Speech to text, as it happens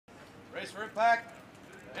Brace for impact.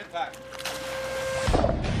 Impact.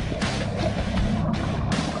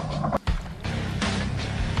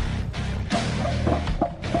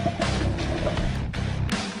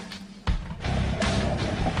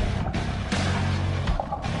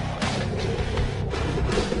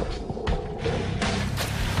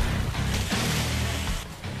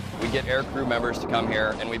 We get air crew members to come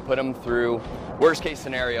here and we put them through worst case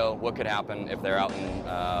scenario, what could happen if they're out in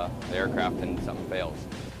the aircraft and something fails.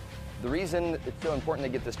 The reason it's so important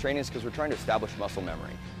to get this training is because we're trying to establish muscle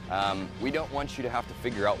memory. We don't want you to have to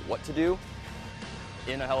figure out what to do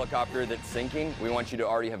in a helicopter that's sinking. We want you to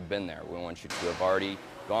already have been there. We want you to have already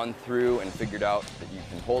gone through and figured out that you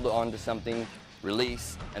can hold on to something,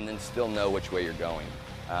 release, and then still know which way you're going.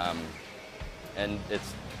 And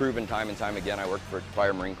it's proven time and time again. I worked for a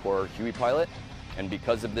prior Marine Corps Huey pilot, and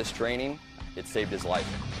because of this training, it saved his life.